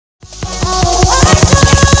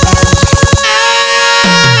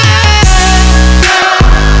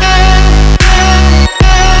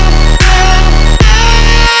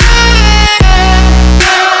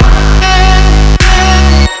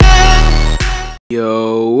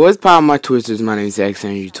Yo, what's poppin' my twisters? My name is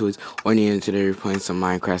xSnergyTwist. And today we're playing some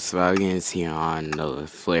Minecraft survival games here on the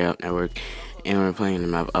Flare Up Network. And we're playing the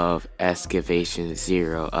map of Excavation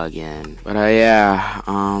 0 again. But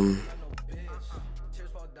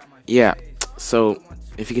yeah. So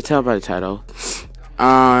if you can tell by the title,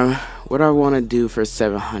 what I want to do for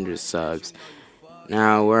 700 subs.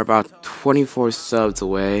 Now we're about 24 subs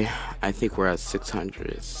away. I think we're at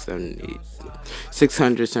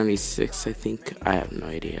 676. I think. I have no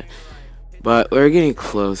idea, but we're getting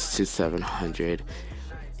close to 700,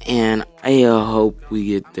 and I hope we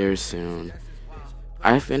get there soon.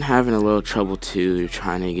 I've been having a little trouble too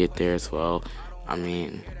trying to get there as well. I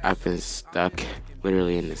mean, I've been stuck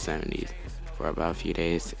literally in the 70s for about a few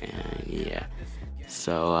days, and yeah.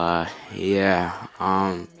 So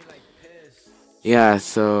yeah,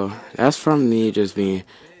 so that's from me just being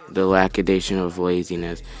the lackadation of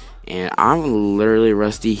laziness. And I'm literally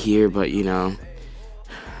rusty here, but you know,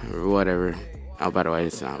 whatever. Oh, by the way,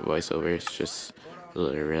 it's not voiceover, it's just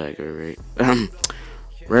literally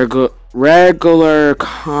regular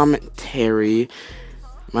commentary.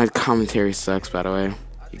 My commentary sucks, by the way.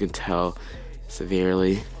 You can tell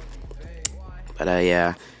severely. But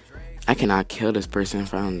yeah, I cannot kill this person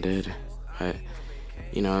if I'm dead. But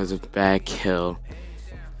you know, it was a bad kill.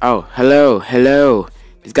 Oh, hello.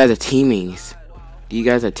 These guys are teamies. You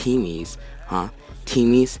guys are teamies, huh?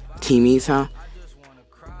 Teamies, huh?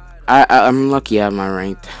 I'm lucky I have my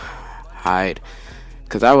ranked hide,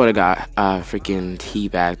 cause I would have got freaking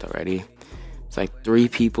teabagged already. It's like 3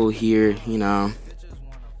 people here, you know.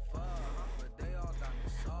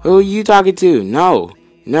 Who are you talking to? No.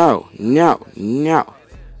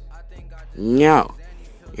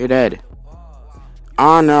 You're dead.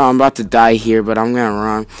 Oh no, I'm about to die here, but I'm gonna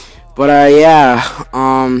run. But yeah,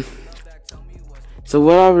 so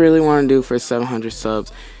what I really want to do for 700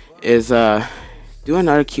 subs is do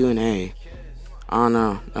another QNA. I don't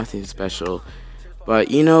know, nothing special, but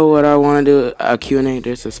you know what I want to do? A QNA.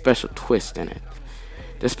 There's a special twist in it.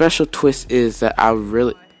 The special twist is that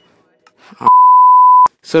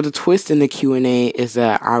so the twist in the Q&A is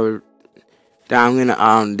that I'm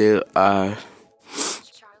gonna do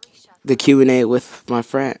the Q&A with one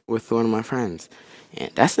of my friends, and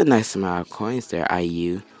that's a nice amount of coins there,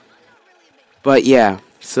 IU. But yeah,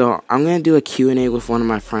 so I'm gonna do a Q&A with one of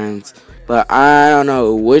my friends, but I don't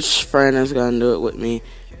know which friend is gonna do it with me.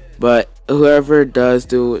 But whoever does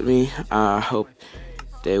do it with me, I hope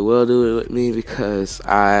they will do it with me, because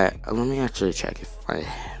let me actually check if my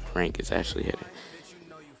rank is actually hitting.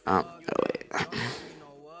 Oh wait.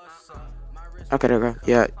 Okay, there we go.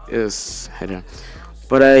 Yeah, it's hitting.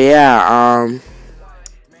 But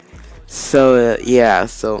so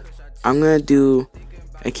I'm gonna do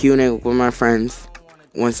a Q&A with my friends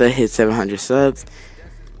once I hit 700 subs.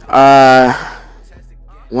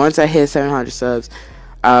 Once I hit 700 subs,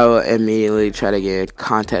 I'll immediately try to get in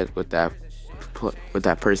contact with that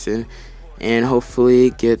person, and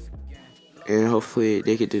hopefully they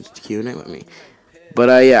could do the Q&A with me.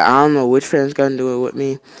 But yeah, I don't know which friend's gonna do it with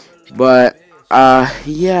me, but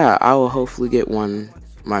yeah, I will hopefully get one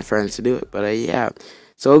of my friends to do it. But yeah,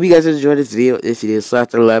 so I hope you guys enjoyed this video. If you did,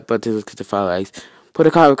 slap the like button, click the follow likes, put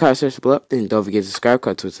a comment section below, then don't forget to subscribe.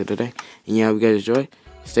 Cut Twisty today, and yeah, we guys enjoy.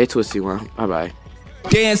 Stay twisty, world. Bye.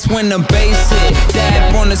 Dance when the bass hit,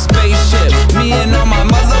 dab on the spaceship. Me and all my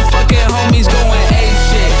motherfucking homies going ape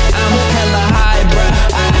shit. I'm hella high, bruh,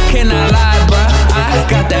 I cannot lie, bruh. I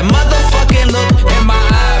got that motherfucking look.